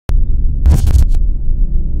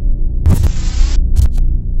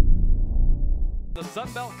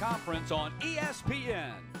Sun Belt Conference on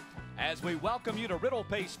ESPN. As we welcome you to Riddle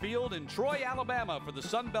Pace Field in Troy, Alabama for the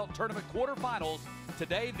Sun Belt Tournament quarterfinals.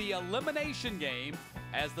 Today, the elimination game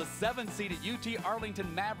as the 7th-seeded UT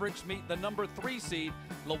Arlington Mavericks meet the number 3 seed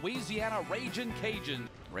Louisiana Ragin' Cajuns.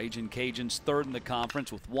 Ragin' Cajuns third in the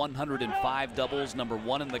conference with 105 doubles, number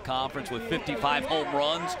 1 in the conference with 55 home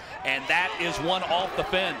runs, and that is one off the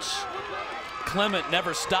fence. Clement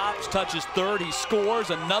never stops, touches third, he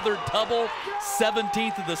scores another double,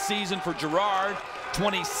 17th of the season for Gerard,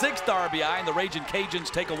 26th RBI, and the Ragin'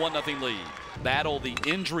 Cajuns take a 1-0 lead. Battle the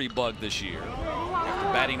injury bug this year.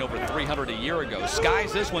 After batting over 300 a year ago,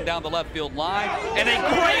 skies this one down the left field line, and a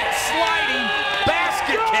great sliding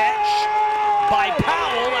basket catch by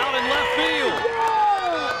Powell out in left field.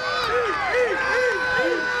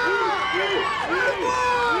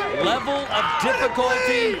 Level of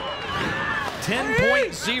difficulty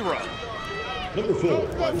 10.0.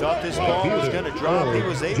 I thought this ball was going to drop. He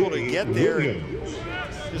was able to get there. And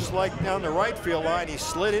just like down the right field line, he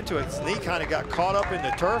slid into it. His knee kind of got caught up in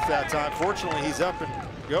the turf that time. Fortunately, he's up and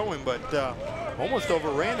going, but almost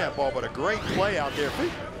overran that ball. But a great play out there.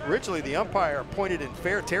 Originally, the umpire pointed in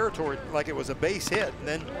fair territory like it was a base hit, and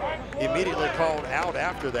then he immediately called out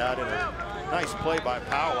after that. And a nice play by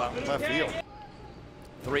Powell out in left field.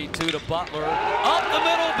 3-2 to Butler. Up the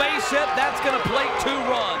middle, base hit. That's going to plate 2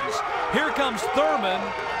 runs. Here comes Thurman.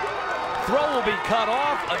 Throw will be cut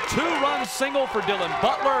off. A 2-run single for Dylan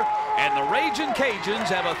Butler. And the Ragin' Cajuns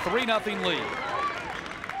have a 3-0 lead.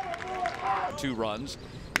 2 runs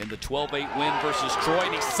in the 12-8 win versus Troy.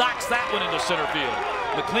 And he socks that one into center field.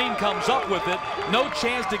 McLean comes up with it. No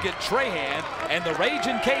chance to get Trahan. And the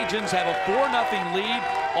Ragin' Cajuns have a 4-0 lead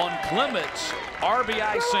on Clement's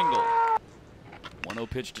RBI single. 1-0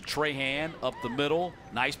 pitch to Trahan, up the middle.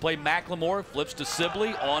 Nice play, McLemore flips to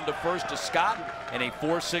Sibley, on to first to Scott, and a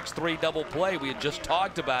 4-6-3 double play. We had just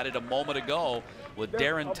talked about it a moment ago with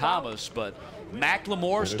Darren Thomas, but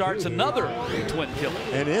McLemore starts another twin killer.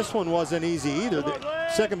 And this one wasn't easy either. The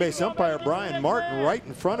second base umpire, Brian Martin, right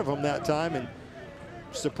in front of him that time, and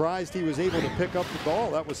surprised he was able to pick up the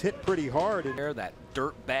ball. That was hit pretty hard. That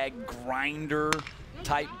dirtbag grinder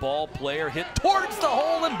type ball player hit towards the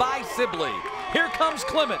hole and by Sibley. Here comes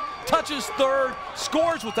Clement, touches third,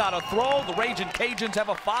 scores without a throw. The Ragin' Cajuns have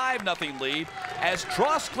a 5-0 lead as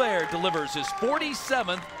Trosclair delivers his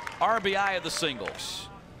 47th RBI of the singles.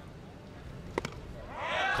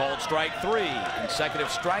 Called strike 3, consecutive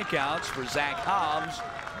strikeouts for Zach Hobbs,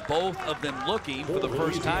 both of them looking for the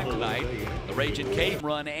first time tonight. The Ragin' Cajuns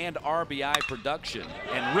run and RBI production,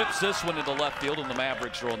 and rips this one into left field, and the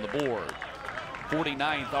Mavericks are on the board.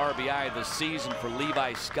 49th RBI of the season for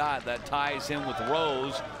Levi Scott. That ties him with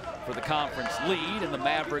Rose for the conference lead, and the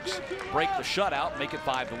Mavericks break the shutout, make it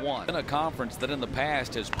 5-1. In a conference that in the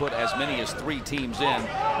past has put as many as 3 teams in.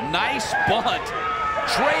 Nice bunt.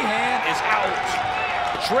 Trahan is out.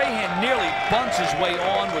 Trahan nearly bunts his way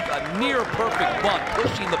on with a near perfect bunt,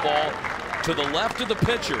 pushing the ball to the left of the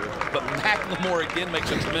pitcher, but McLemore again makes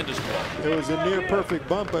a tremendous play. It was a near perfect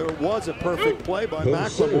bump, but it was a perfect play by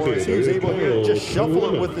McLemore as he was able to just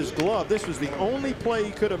shuffle it with his glove. This was the only play he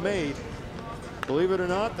could have made. Believe it or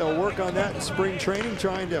not, they'll work on that in spring training,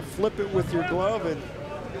 trying to flip it with your glove, and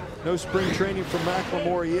no spring training for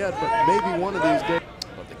McLemore yet, but maybe one of these days.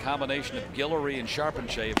 But the combination of Guillory and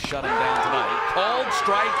Charpentier have shut him down tonight. Called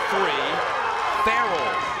strike 3. Farrell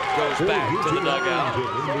goes back to the dugout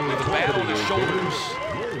with a bat on his shoulders.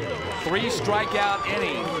 3 strikeout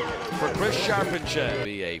inning for Chris Charpentier.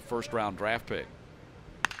 Be a first-round draft pick.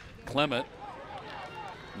 Clement.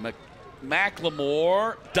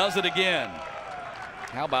 McLemore does it again.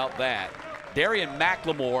 How about that? Darian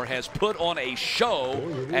McLemore has put on a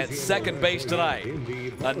show at second base tonight.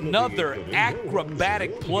 Another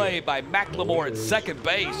acrobatic play by McLemore at second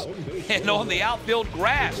base, and on the outfield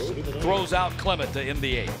grass throws out Clement to end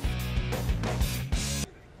the 8th.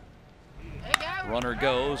 Runner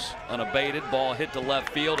goes unabated, ball hit to left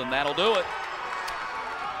field, and that'll do it.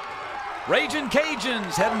 Ragin'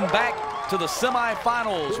 Cajuns heading back to the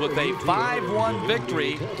semifinals with a 5-1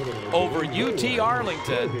 victory over UT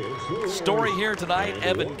Arlington. Story here tonight,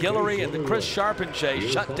 Evan Guillory and the Chris Charpentier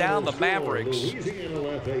shut down the Mavericks,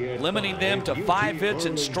 limiting them to 5 hits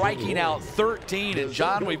and striking out 13. And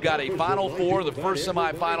John, we've got a Final 4, the first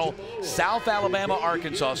semifinal, South Alabama,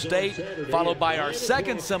 Arkansas State, followed by our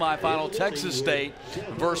second semifinal, Texas State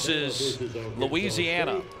versus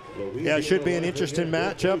Louisiana. Yeah, it should be an interesting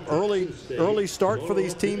matchup. Early start for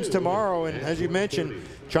these teams tomorrow, and as you mentioned,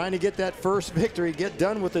 trying to get that first victory, get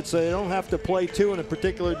done with it so they don't have to play 2 in a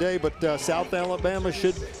particular day. But South Alabama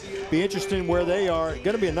should be interesting where they are.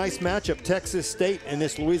 Going to be a nice matchup, Texas State and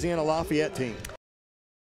this Louisiana Lafayette team.